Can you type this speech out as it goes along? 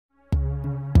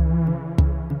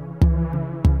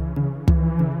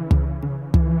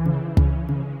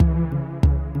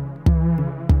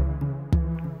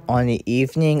On the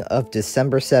evening of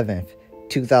December 7th,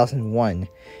 2001,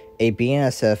 a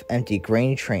BNSF empty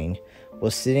grain train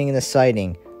was sitting in a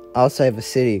siding outside of a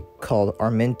city called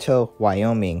Arminto,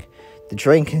 Wyoming. The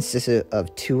train consisted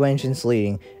of 2 engines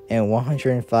leading and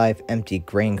 105 empty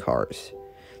grain cars.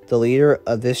 The leader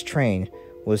of this train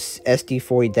was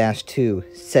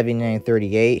SD40-2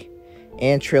 7938,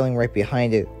 and trailing right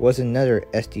behind it was another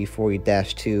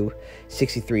SD40-2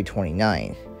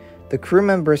 6329. The crew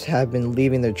members had been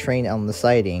leaving their train on the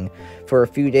siding for a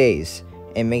few days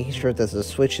and making sure that the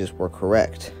switches were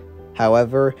correct.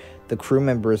 However, the crew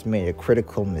members made a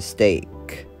critical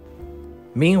mistake.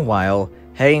 Meanwhile,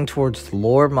 heading towards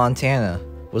Lower, Montana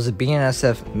was a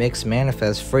BNSF mixed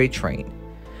manifest freight train.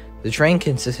 The train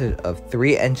consisted of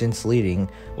 3 engines leading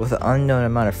with an unknown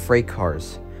amount of freight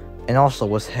cars, and also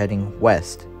was heading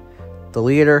west. The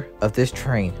leader of this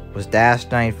train was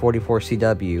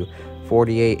 -944CW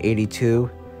 4882,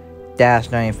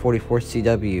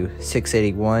 -944CW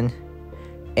 681,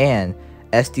 and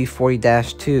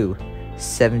SD40-2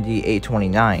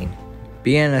 7829.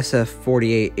 BNSF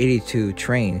 4882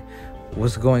 train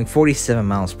was going 47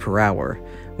 miles per hour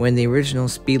when the original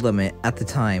speed limit at the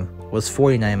time was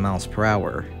 49 miles per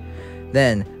hour.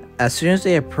 Then, as soon as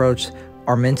they approached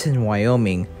Arminto,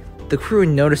 Wyoming, the crew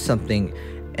noticed something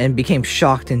and became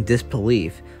shocked in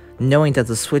disbelief, knowing that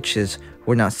the switches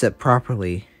were not set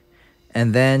properly.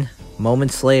 And then,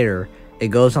 moments later, it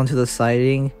goes onto the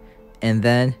siding, and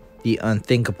then the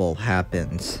unthinkable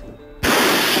happens.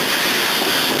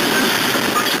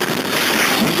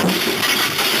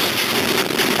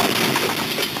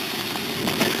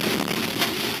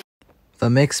 The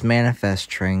mixed manifest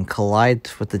train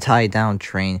collides with the tied-down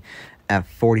train at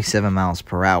 47 miles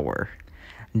per hour.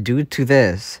 Due to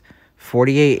this,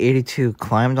 4882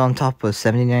 climbed on top of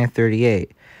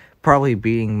 7938, probably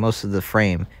beating most of the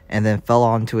frame, and then fell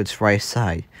onto its right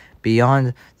side,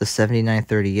 beyond the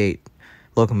 7938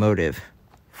 locomotive.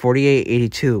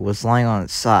 4882 was lying on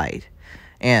its side,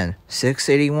 and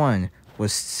 681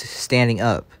 was standing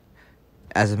up.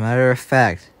 As a matter of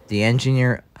fact, the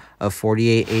engineer of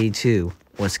 4882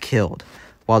 was killed,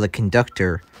 while the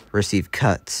conductor received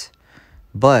cuts.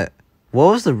 But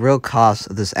what was the real cause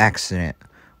of this accident?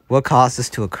 What caused this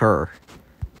to occur?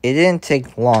 It didn't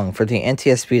take long for the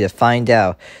NTSB to find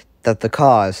out that the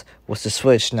cause was the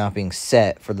switch not being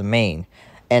set for the main,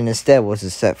 and instead was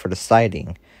set for the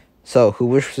siding. So who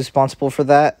was responsible for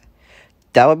that?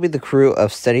 That would be the crew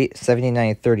of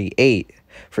 7938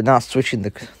 for not switching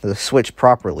the switch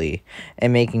properly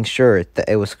and making sure that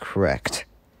it was correct.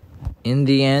 In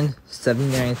the end,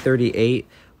 7938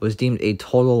 was deemed a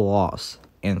total loss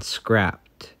and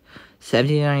scrapped.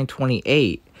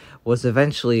 7928 was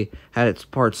eventually had its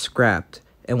parts scrapped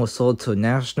and was sold to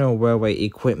National Railway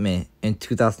Equipment in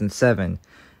 2007,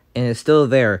 and is still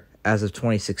there as of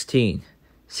 2016.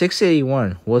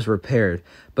 681 was repaired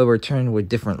but returned with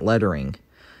different lettering.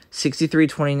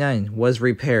 6329 was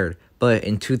repaired, but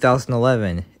in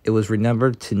 2011 it was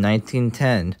renumbered to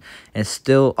 1910 and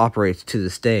still operates to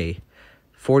this day.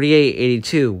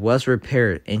 4882 was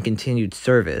repaired and continued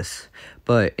service,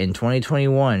 but in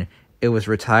 2021 it was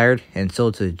retired and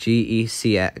sold to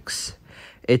GECX.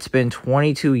 It's been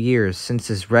 22 years since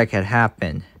this wreck had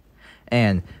happened,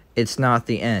 and it's not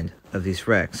the end of these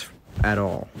wrecks at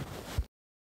all.